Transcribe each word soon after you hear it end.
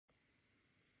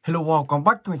Hello, welcome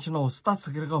back to my channel. Start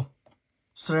Go.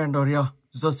 Slendrina,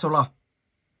 the Cellar.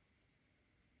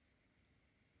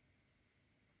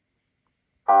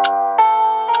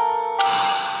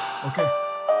 Ok.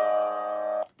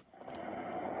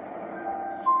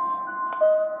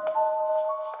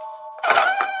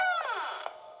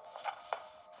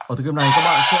 Ở tựa game này các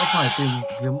bạn sẽ phải tìm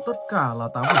kiếm tất cả là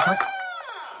 8 quyển sách.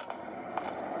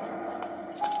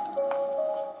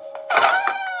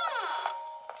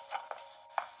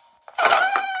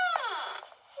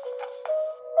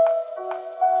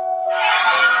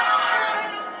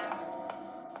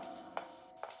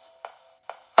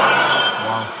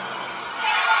 Wow.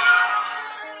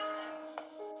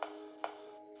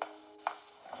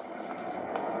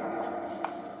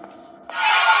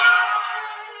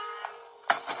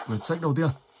 Quyển sách đầu tiên.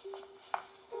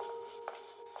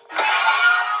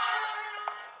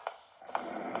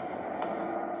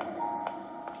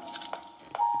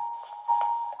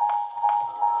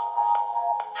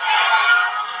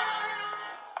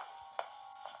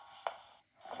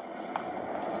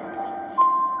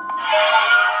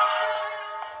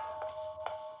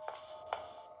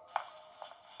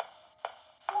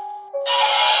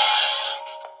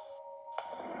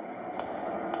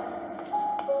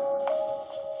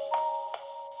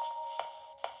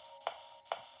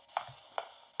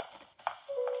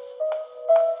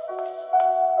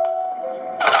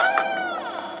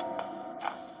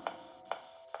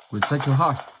 Quyển sách thứ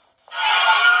hai.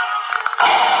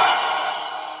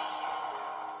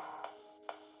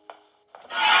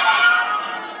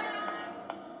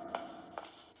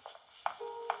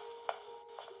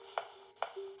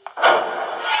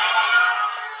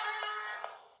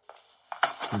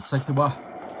 Quyển sách thứ ba.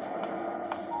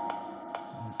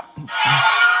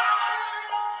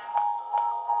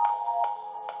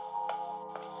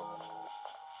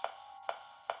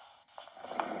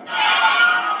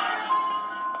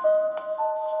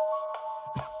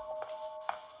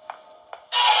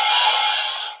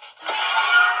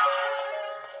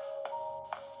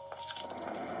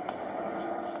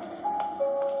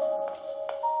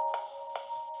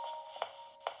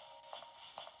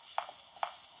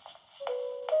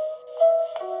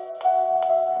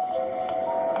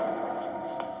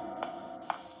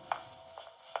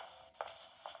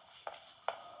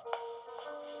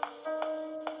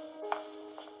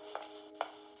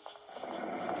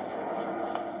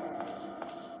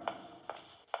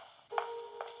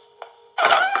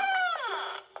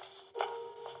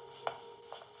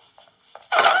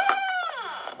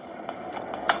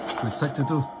 Quyển sách thứ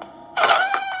tư.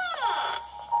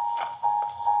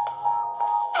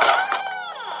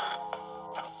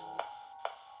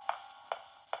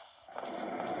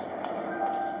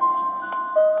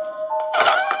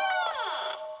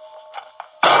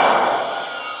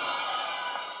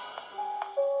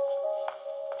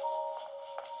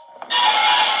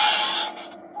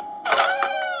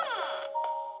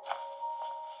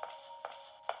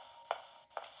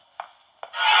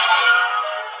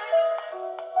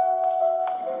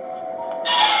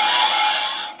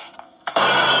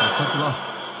 Sách thứ năm.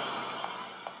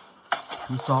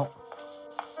 Thứ sáu.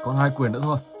 Còn 2 quyển nữa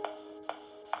thôi.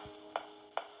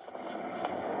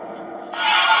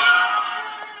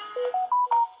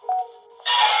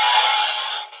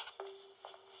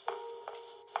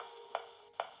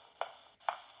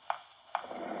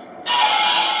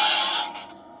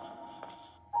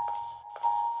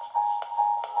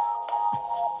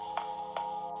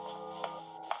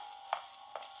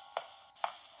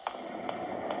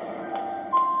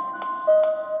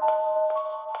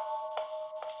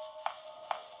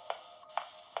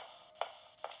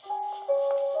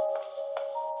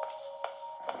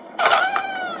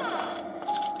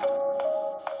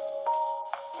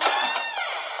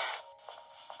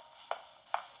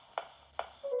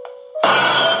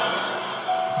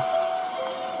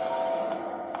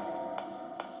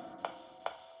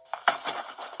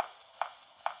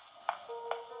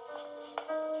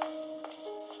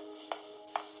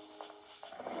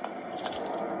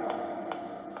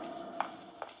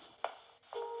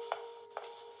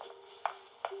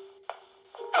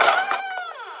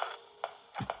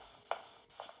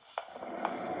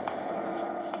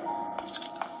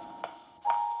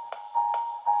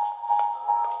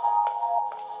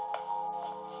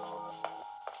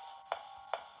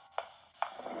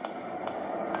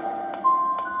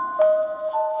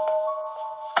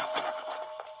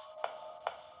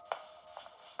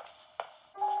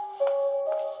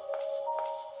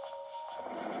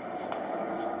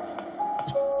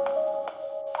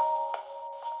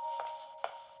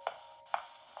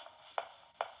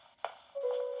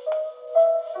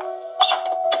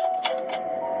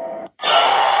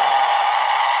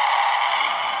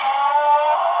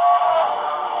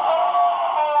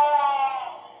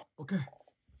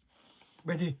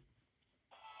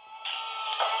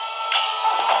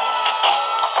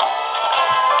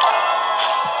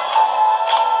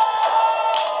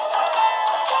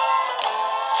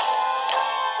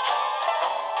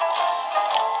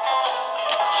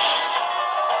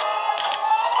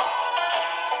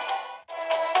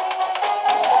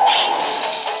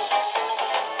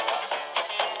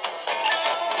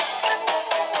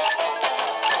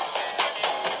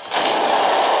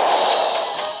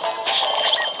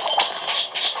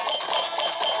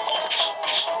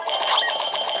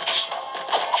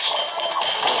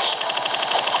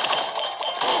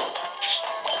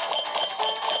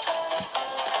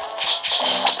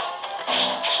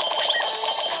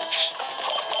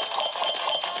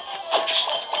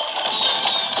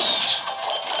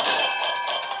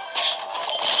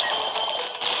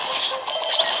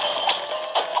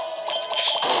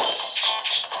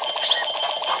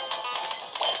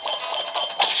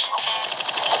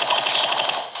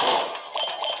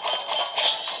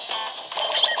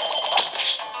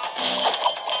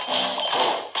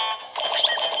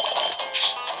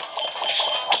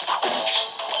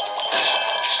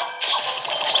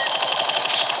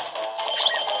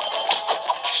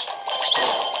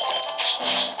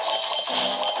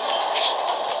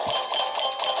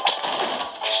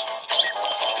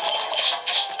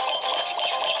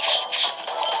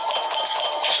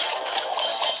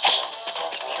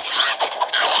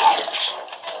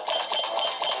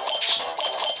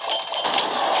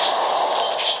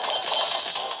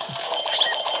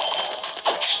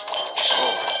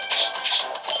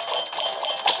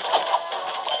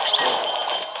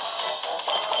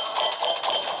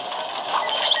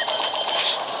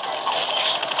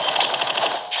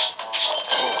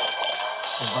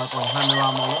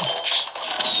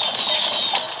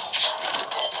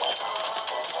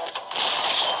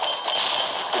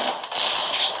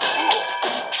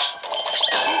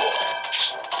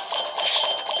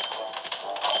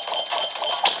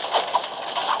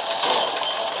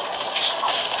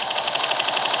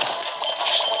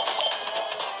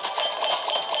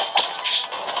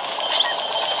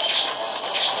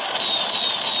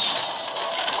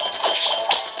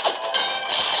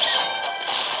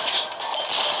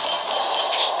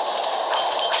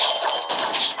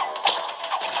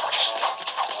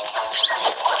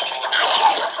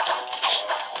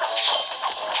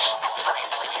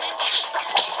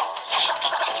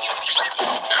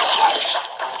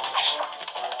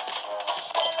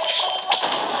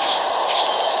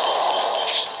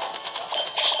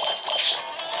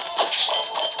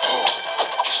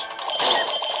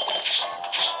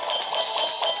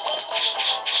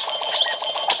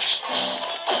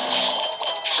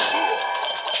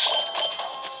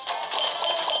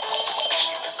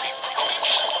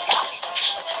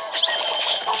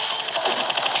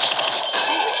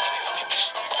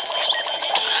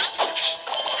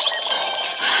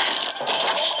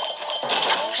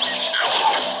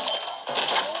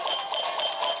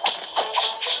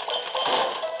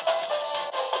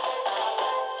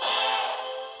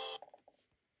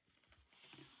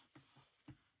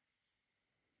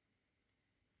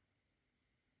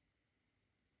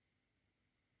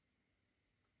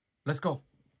 Let's go.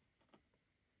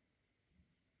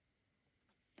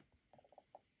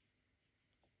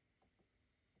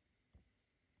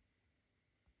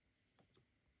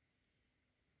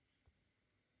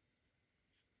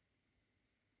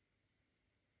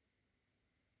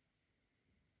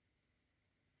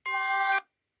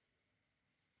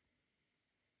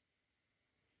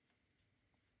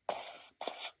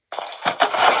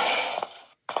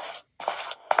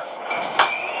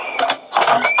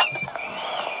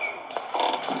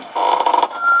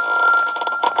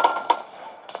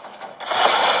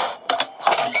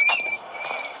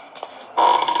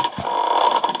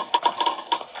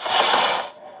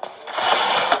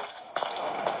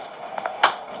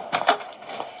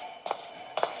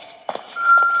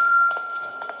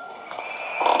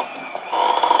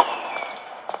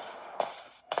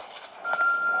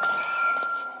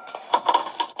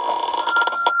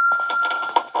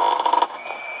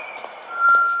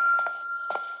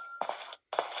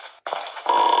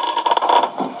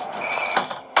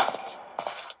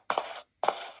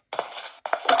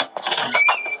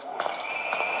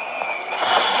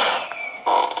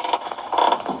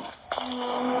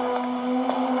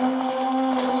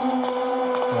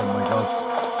 Oh my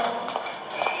gosh.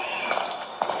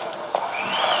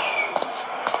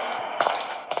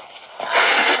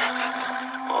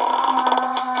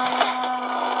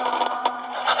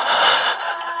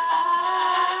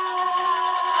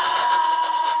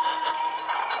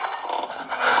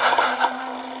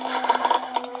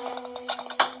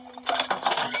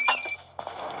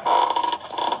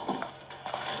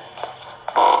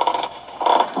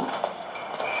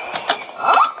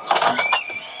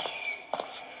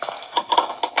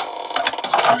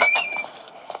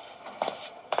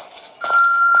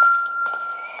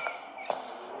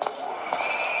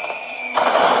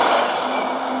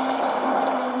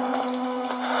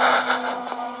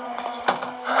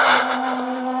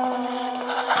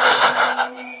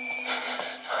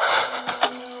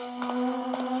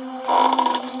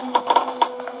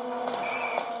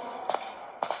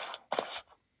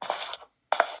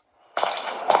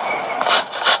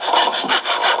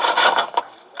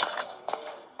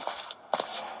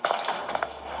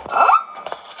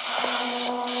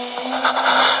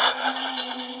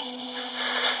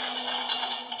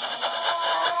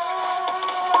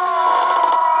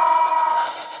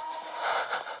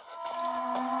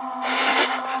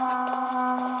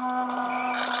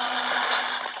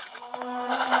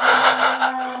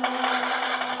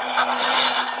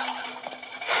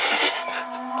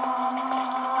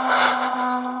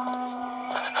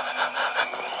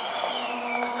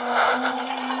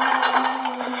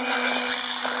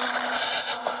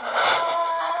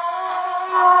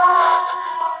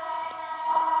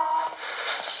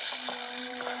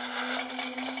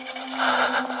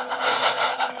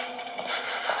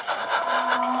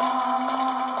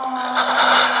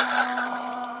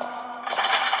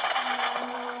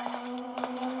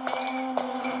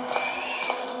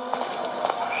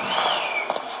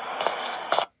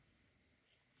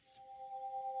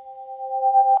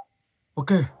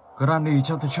 Ok, Granny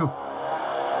cho tôi chu.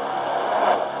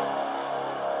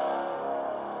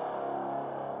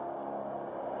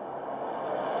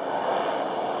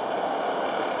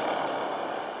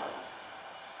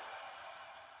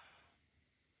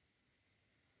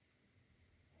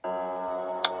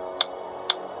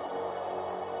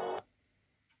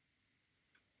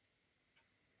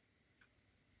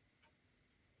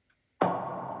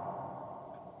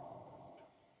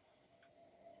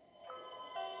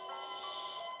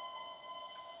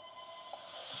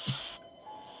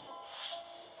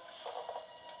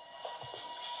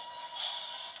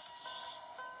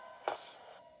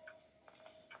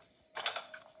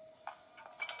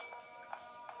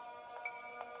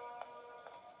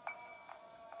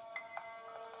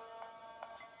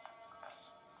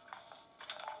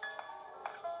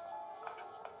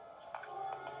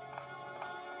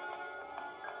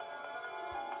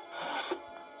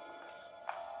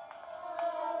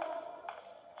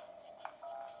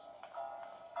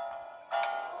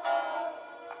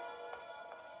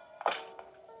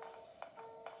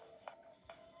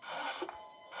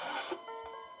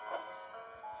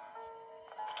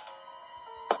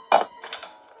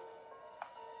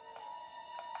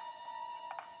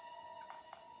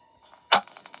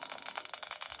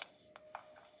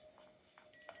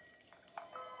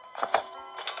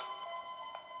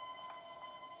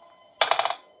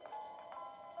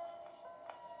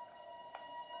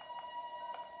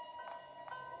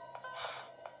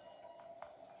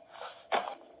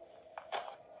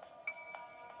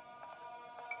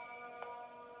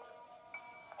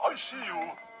 I see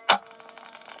you.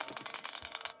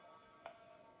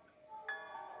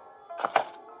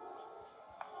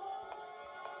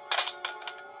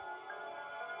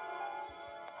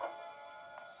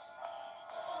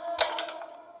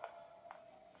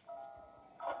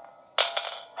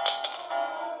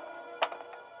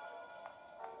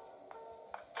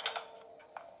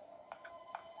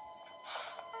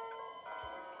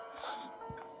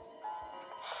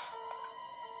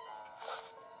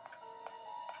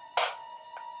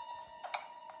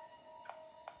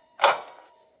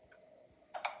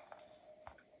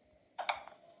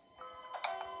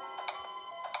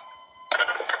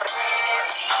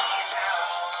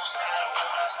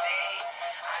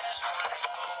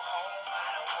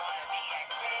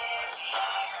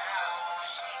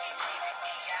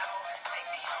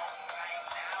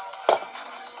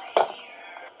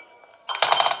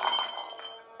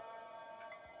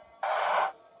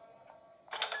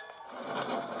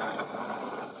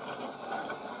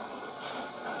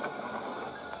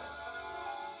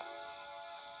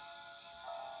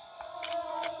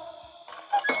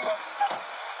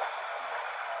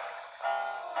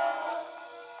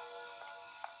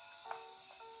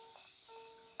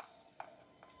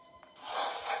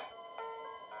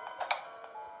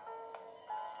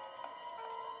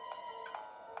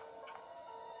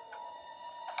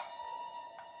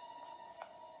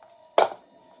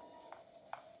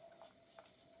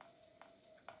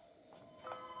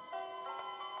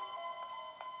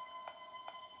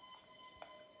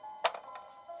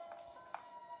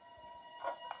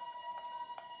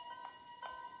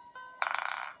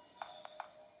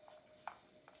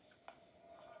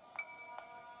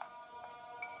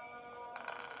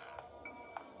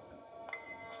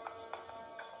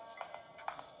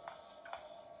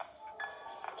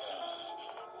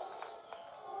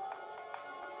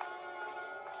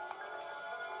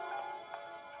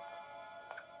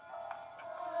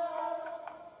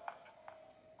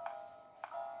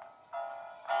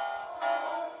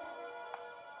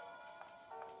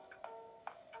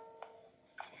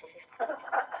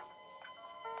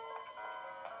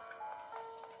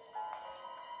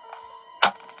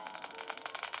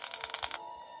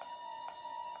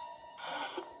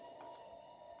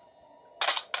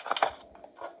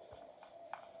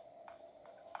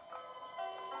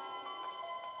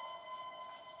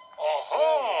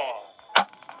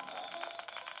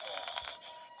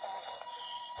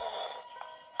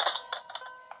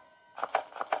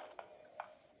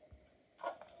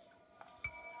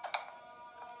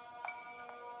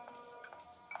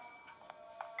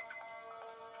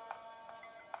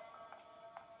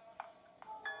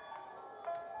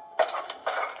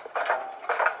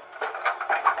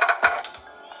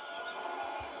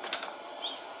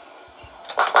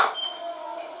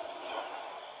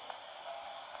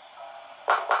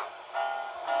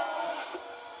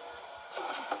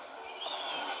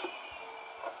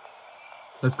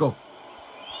 Let's go.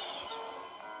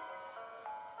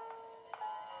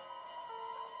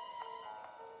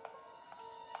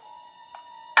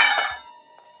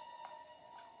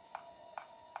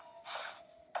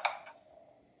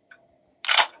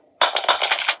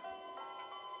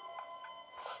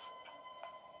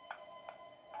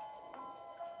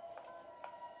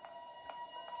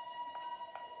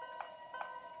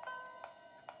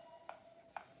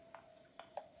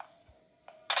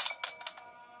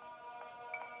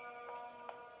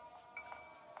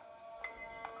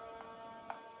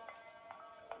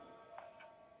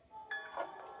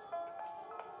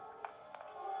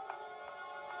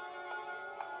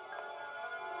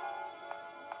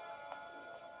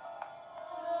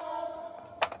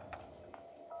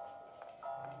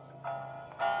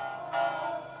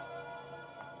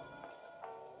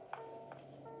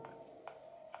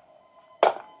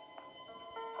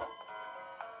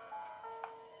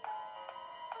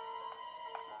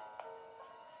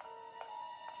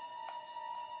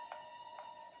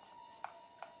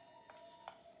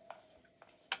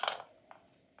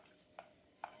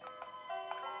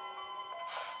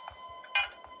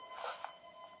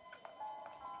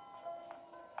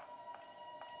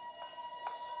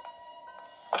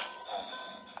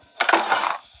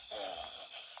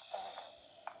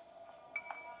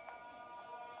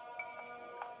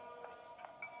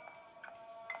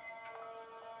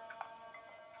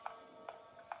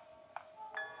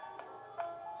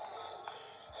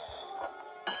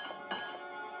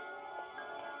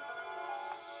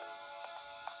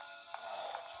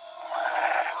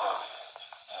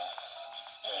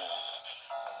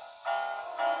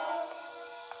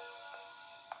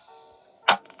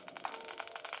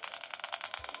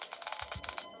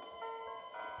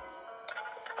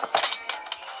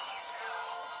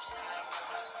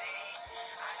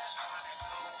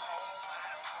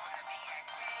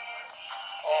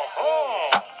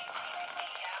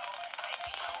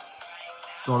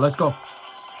 So let's go.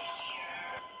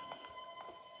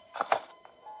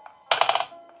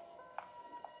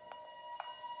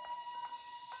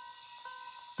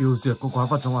 Tiêu diệt con quái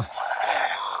vật trong ngoài.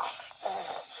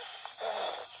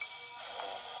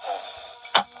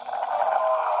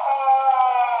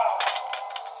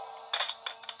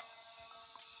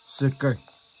 Diệt cây.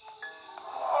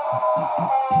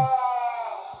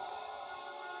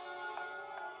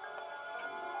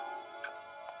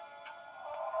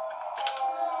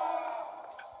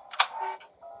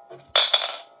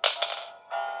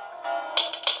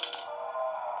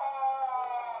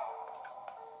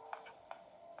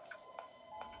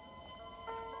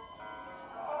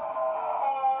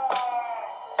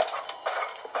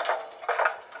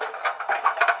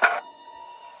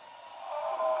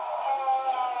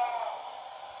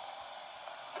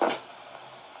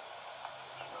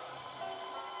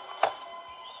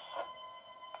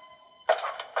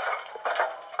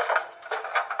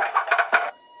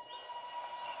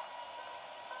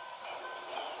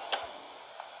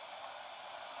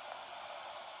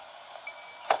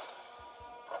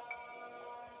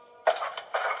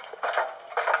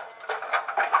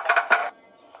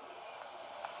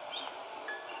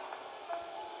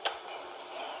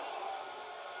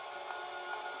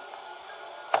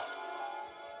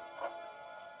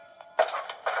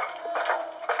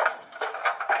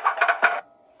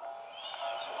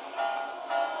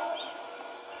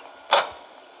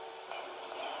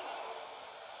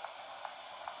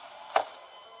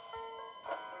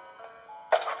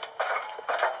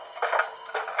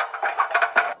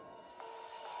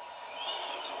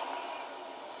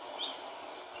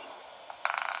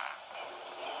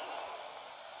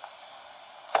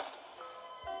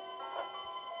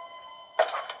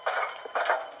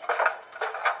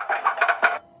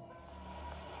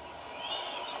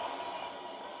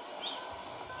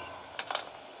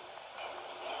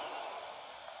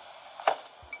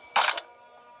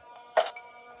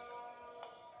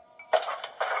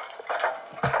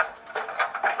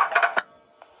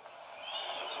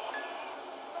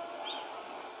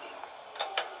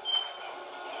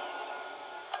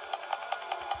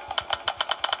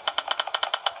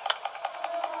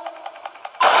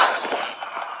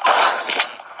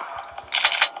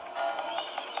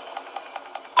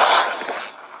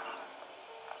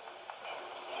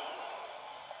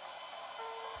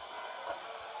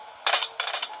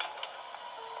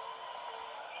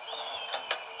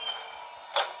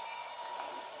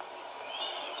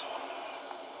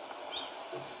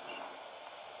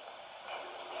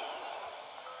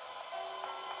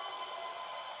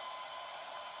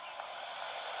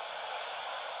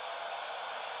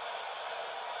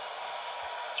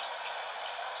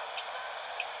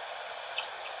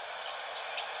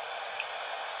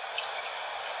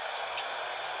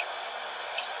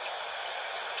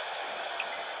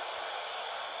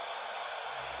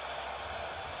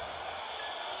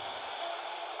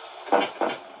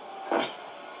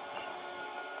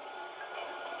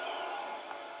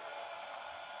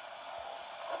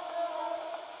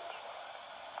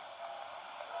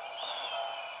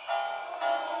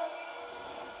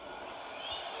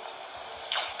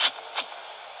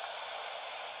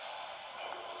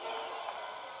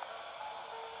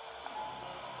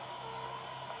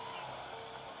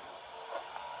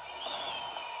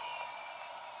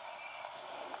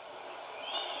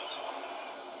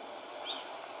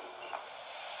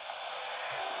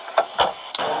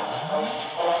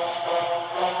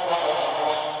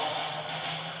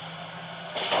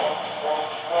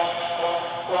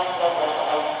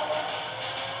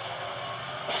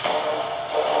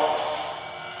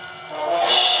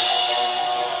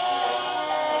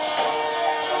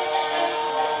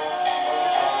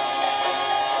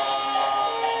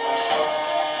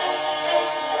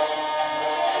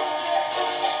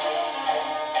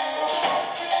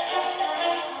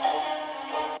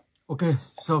 Ok,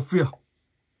 Sophia.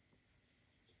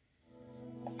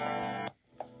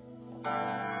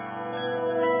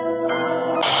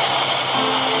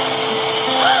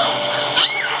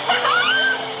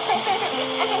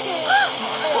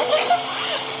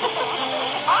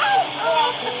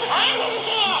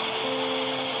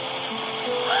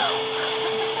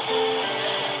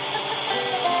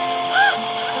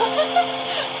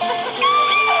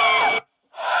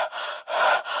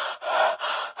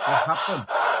 What happened?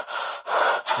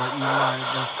 Why Eli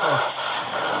don't score?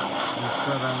 You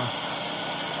said I know.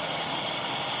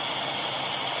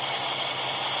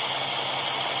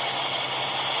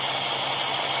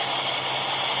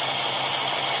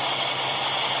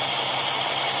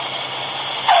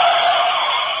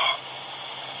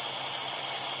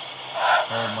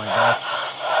 Oh my gosh.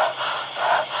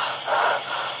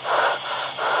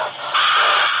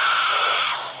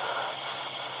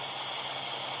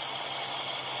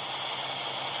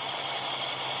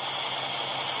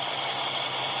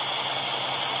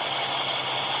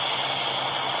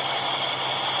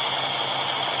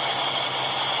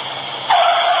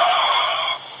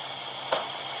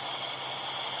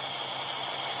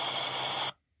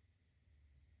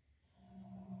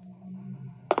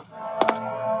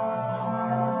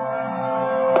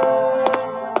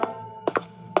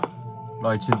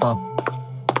 Rồi chiến tâm.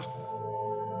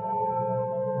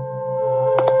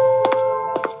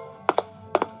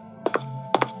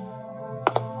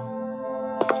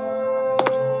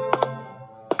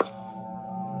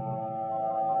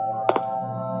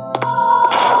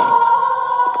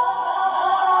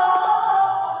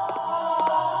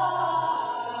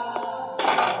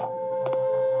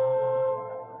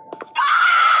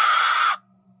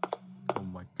 Oh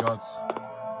my gosh.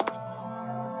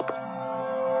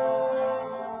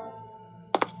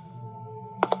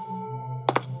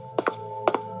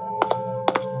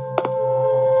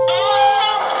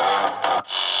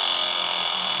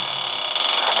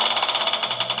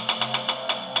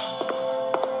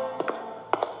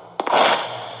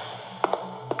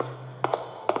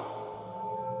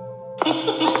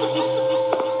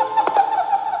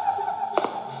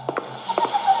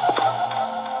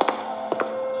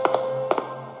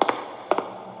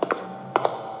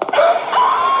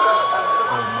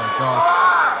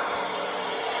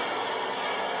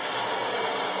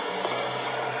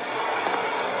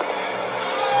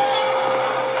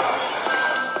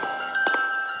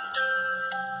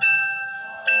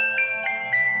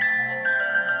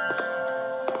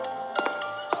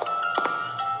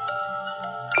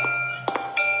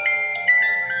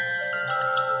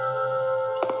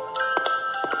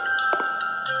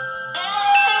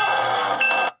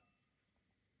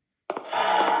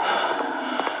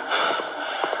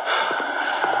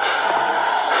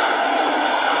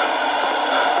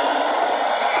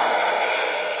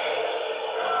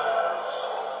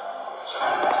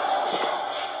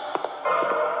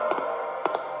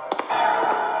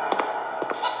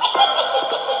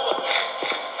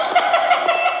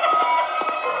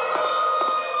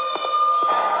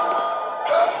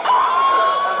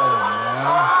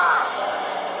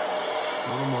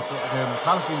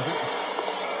 Khá là kinh dị,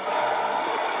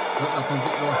 rất là kinh dị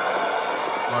luôn,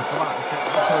 và các bạn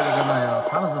sẽ chơi cái game này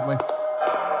khá là giật mình,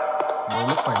 nhiều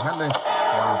lúc phải hét lên.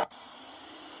 Wow.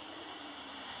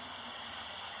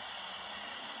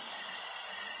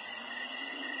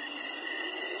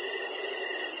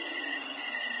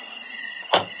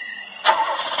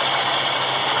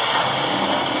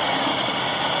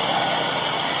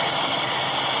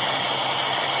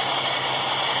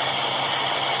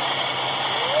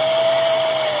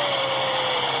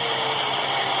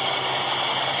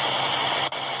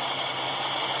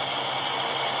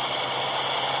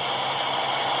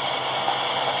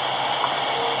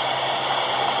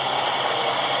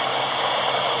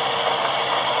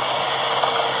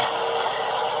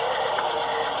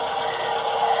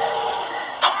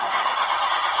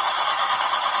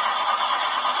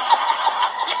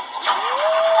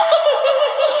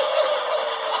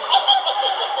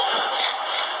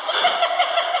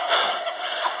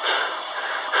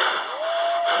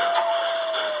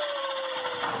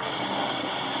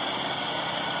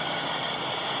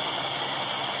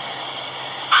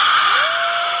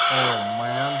 Oh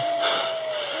man.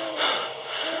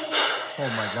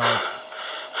 Oh my gosh.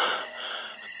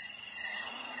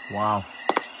 Wow.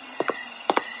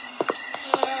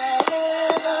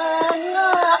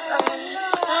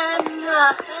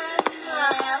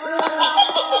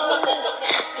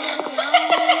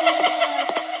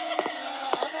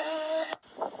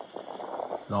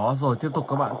 Đó, rồi tiếp tục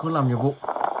các bạn cứ làm nhiệm vụ.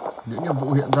 Những nhiệm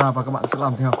vụ hiện ra và các bạn sẽ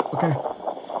làm theo. Ok.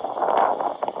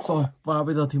 Rồi, và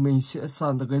bây giờ thì mình sẽ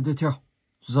sang tới game tiếp theo.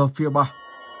 Giờ phía 3.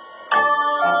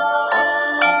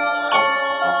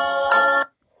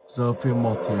 Giờ phía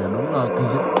 1 thì đúng là kỳ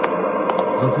dị.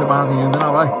 Giờ phía 3 thì như thế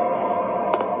nào đây?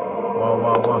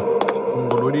 Wow. Không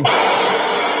có lối đi.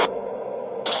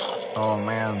 Oh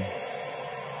man.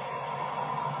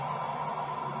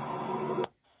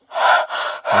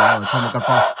 Đúng rồi, trong một căn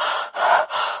phòng.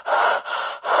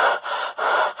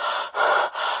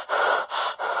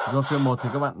 Giờ phía 1 thì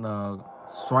các bạn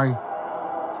xoay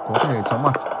thì có thể chóng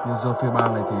mặt. Nhưng giờ phía 3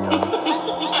 này thì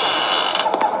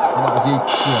các bạn di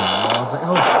chuyển nó dễ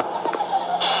hơn.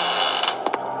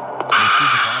 Mình chia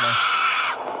chìa khóa ở đây.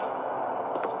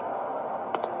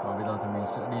 Và bây giờ thì mình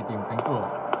sẽ đi tìm cánh cửa.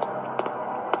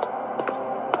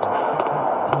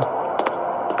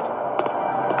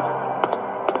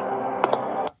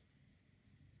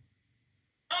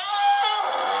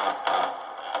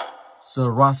 The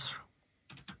Rush.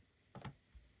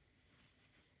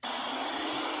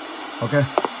 Ok.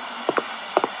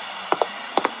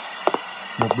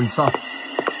 Một bình xăng.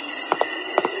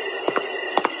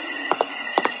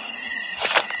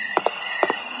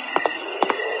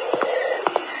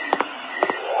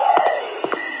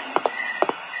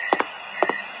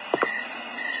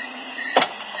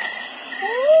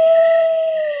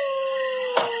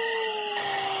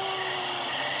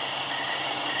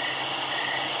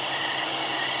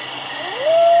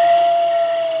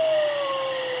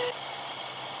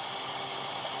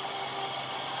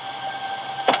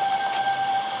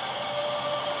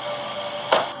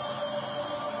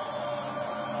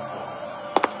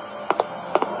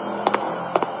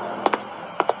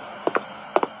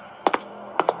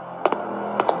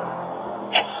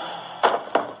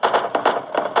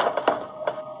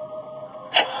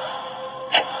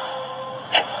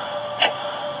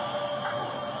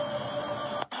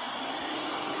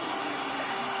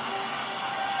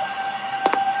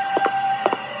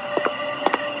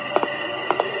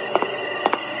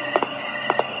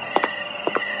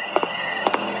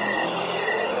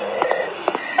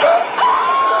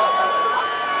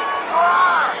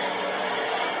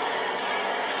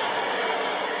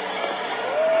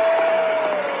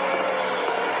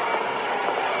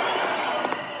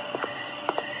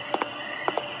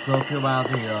 Giờ phía 3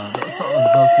 thì đỡ sợ hơn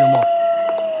giờ phía 1.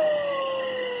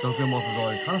 Giờ phía 1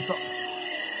 rồi khá là sợ.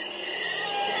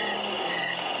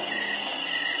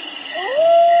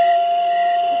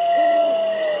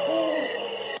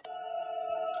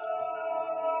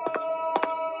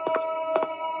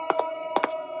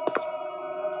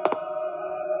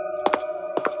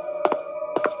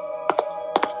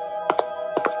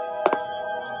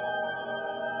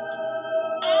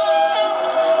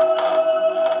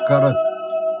 Garden.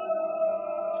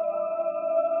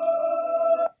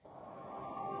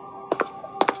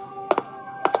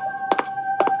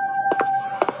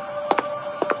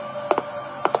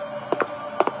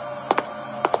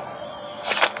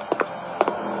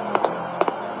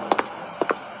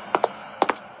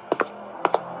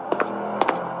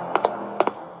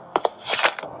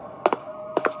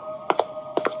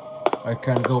 I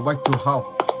can go back to how.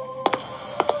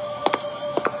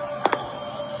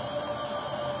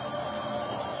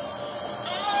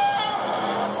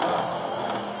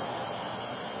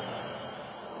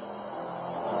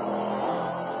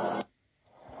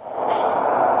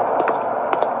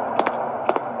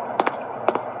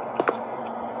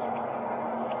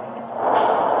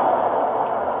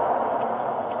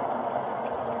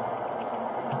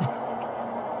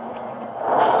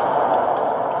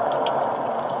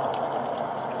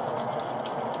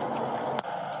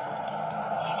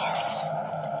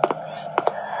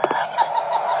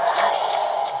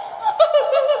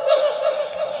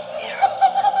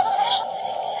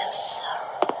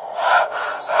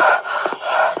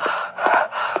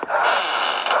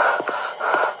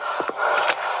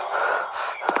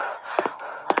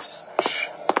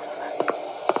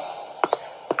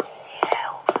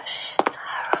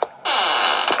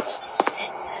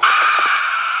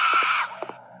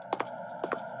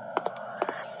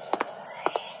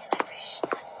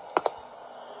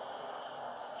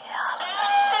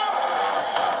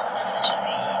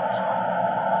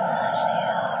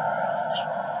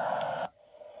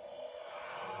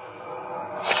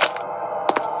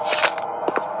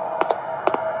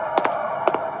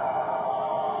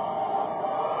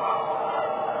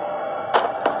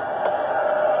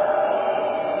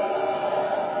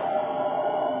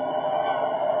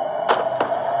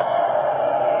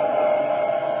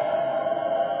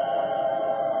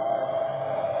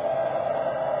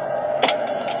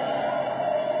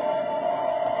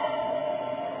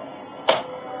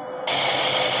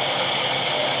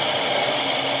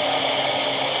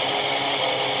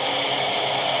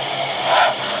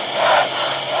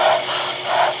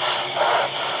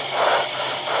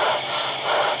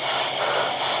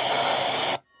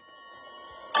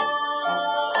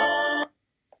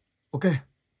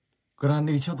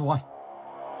 Granny cho tôi.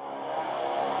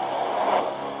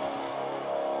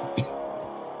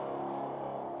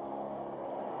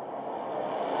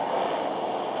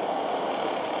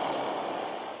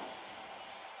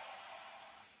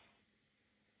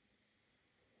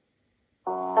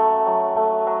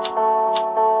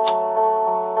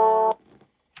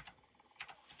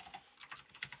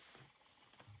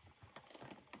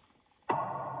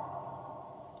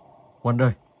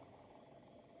 Wonder.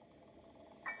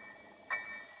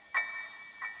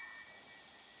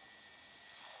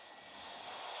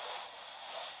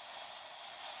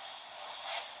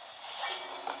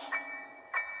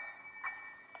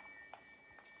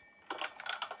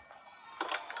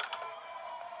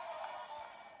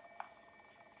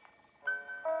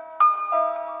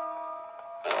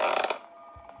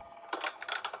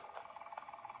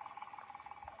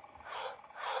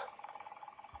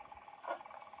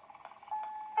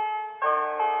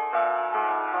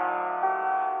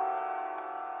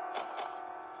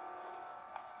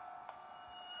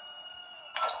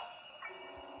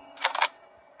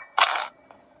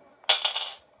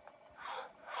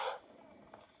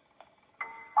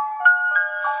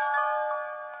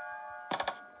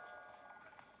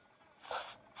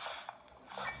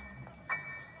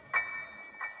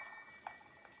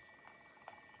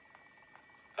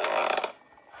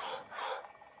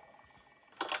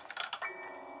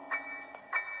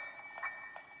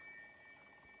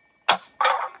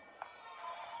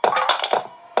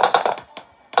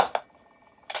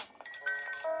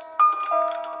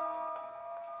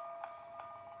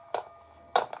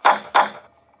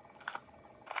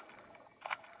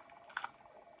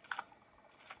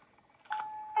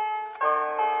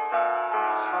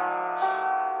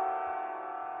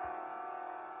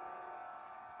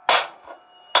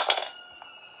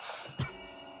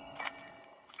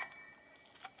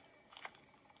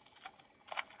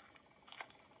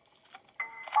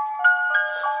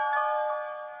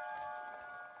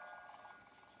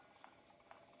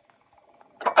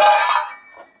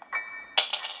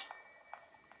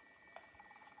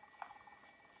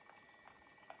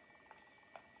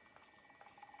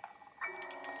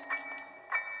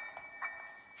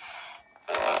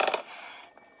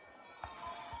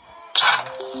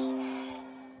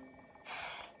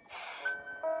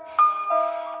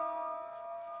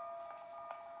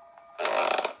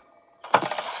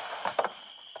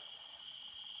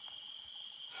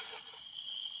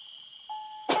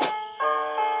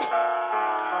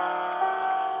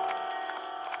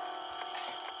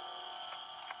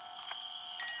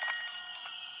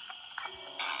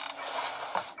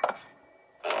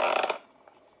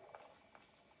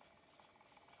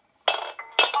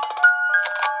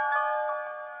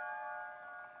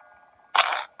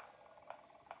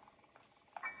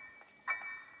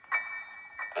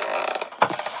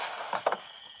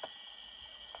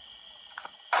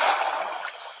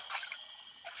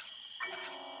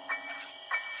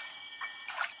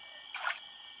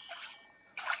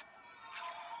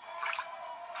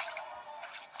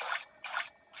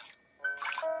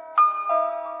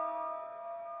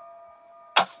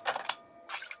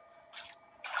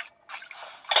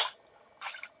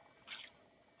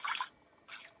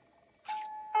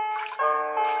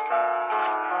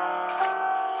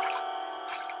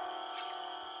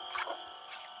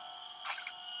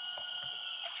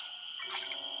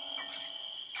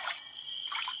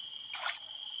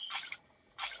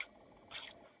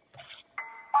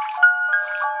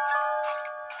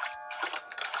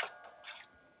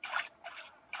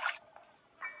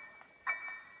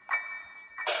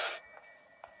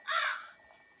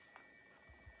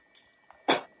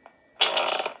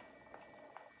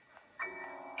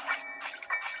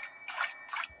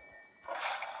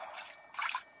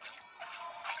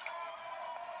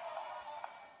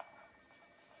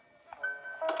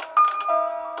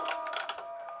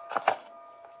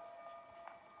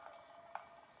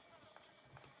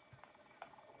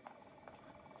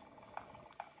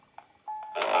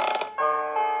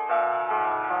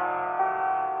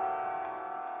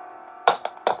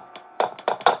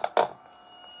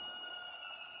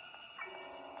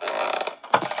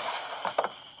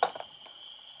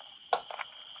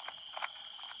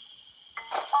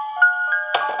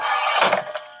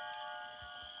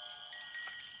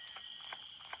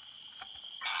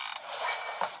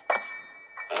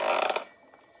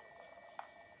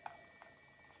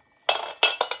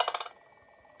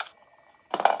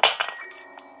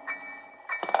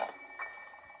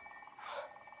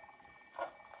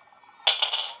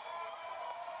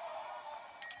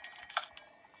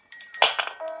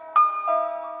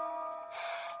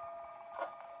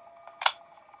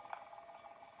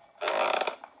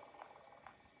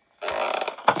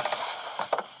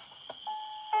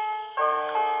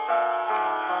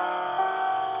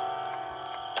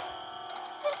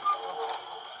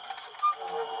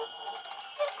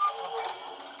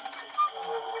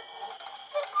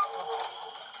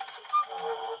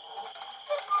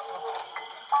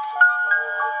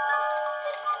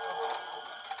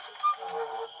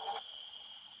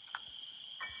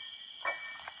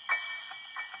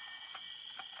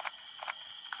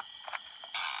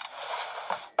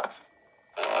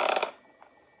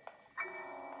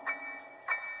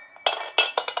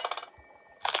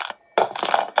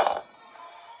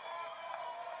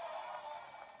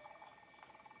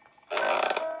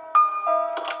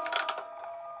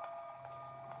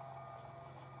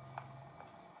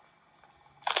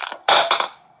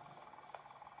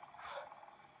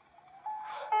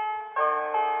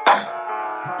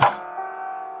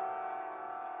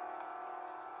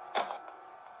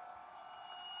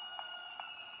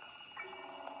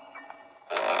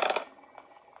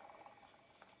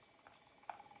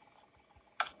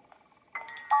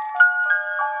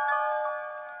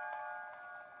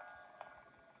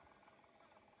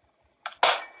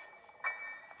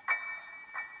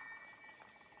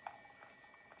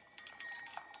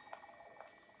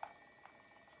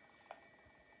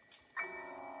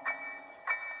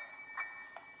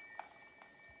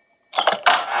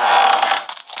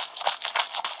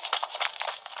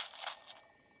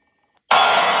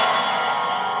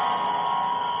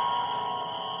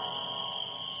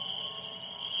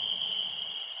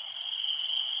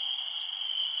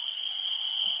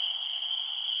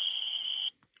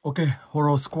 Ok,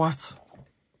 Horror Squats.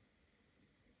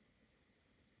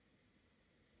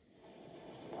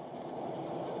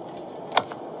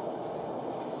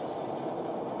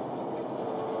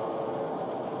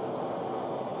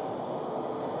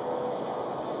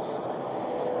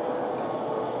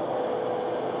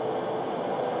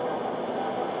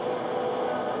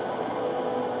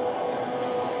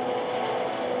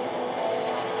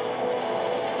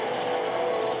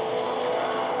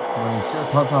 Mình sẽ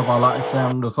thoát ra vào lại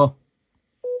xem được không?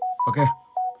 Ok.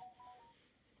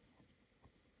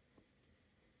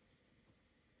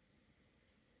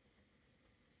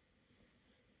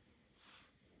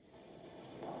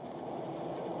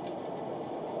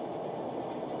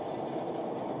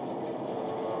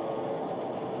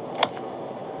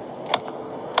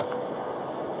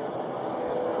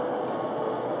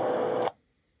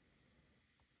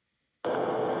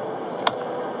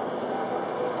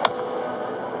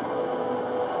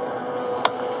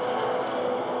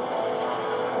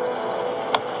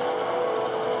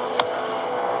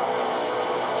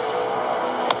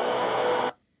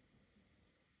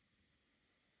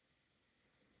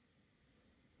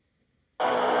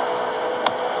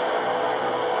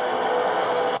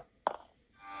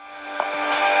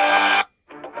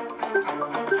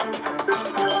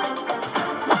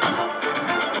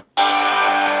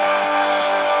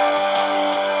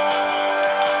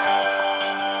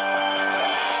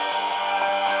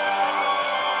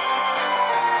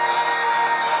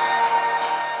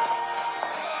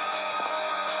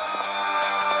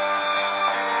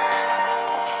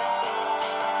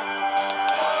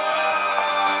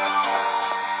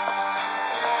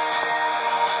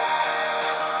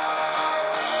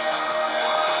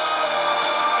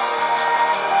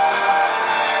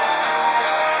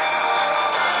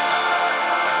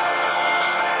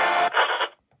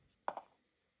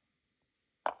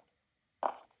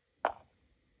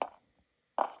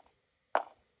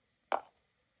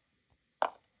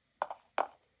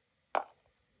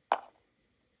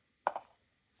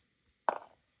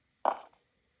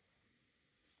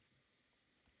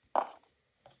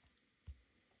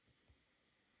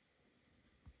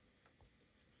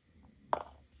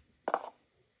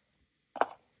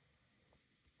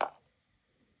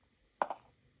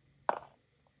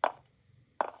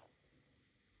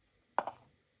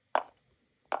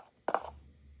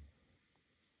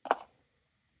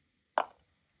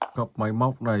 Cặp máy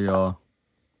móc này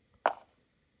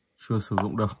chưa sử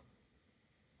dụng được.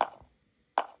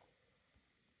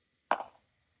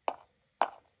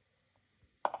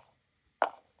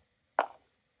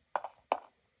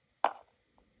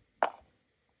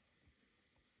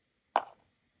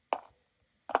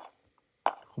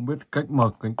 Không biết cách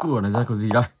mở cánh cửa này ra kiểu gì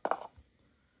đây.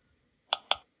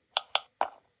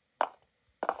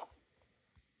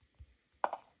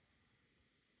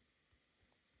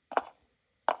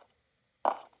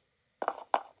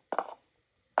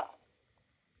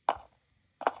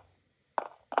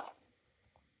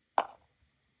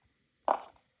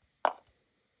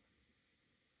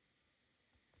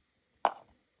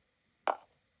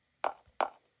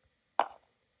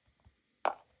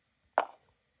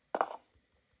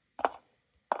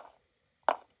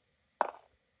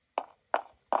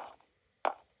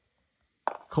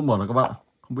 Không mở được các bạn ạ.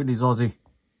 Không biết lý do gì.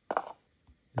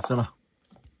 Để xem nào.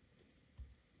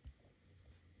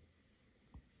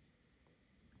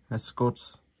 Escort.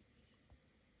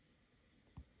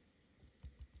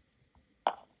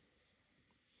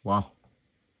 Wow.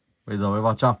 Bây giờ mới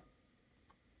vào trong.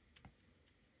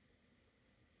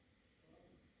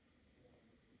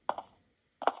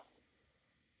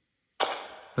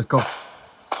 Let's go.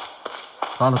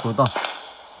 Khá là tối tăm.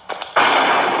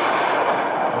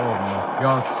 Oh my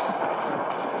gosh.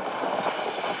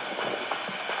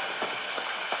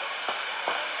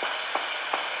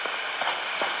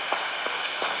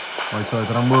 Ngoài trời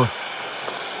đang mưa.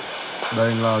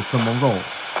 Đây là sân bóng rổ.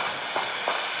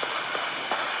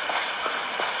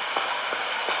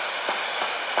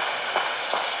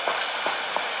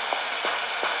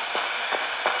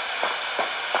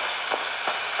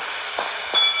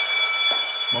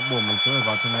 Bắt buộc mình sẽ phải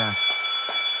vào trong nhà.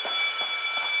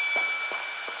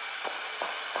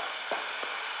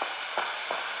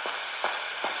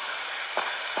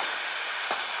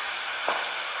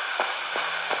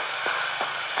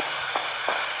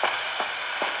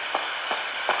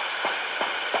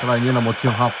 Cái này như là một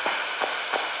trường học.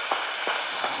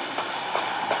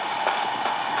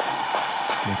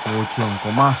 Một ngôi trường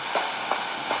có ma.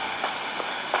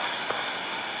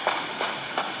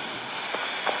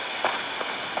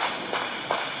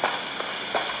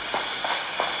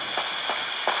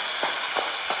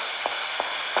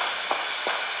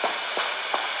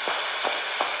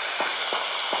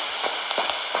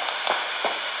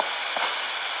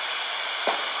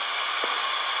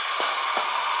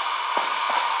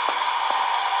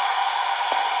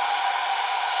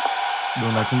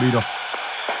 Đường này không đi được.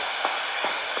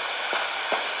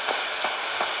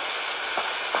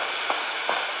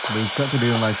 Mình sẽ thử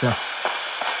đi đường này xem.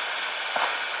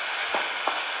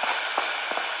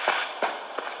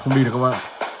 Không đi được các bạn.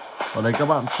 Ở đây các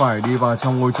bạn phải đi vào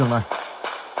trong ngôi trường này.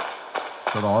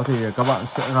 Sau đó thì các bạn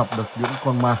sẽ gặp được những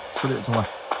con ma xuất hiện trong này.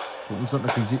 Cũng rất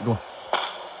là kinh dị luôn.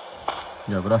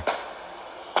 Nhảy vào đây.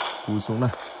 Cúi xuống này.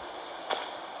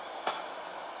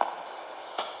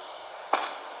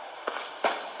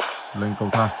 Lên cầu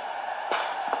thang.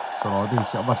 Sau đó thì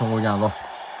sẽ vào trong ngôi nhà rồi.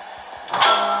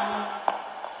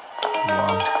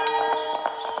 Wow.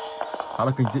 Khá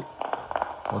là kinh dị.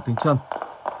 Có tiếng chân.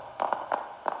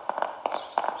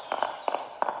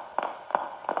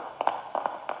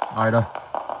 Ai đây?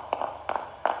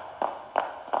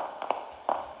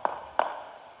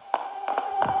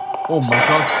 Oh my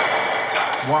god.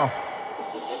 Wow.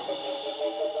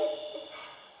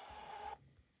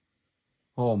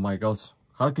 Oh my god.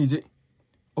 Khá là kinh dị.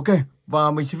 Ok,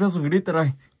 và mình xin phép dừng clip tại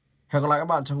đây. Hẹn gặp lại các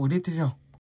bạn trong clip tiếp theo.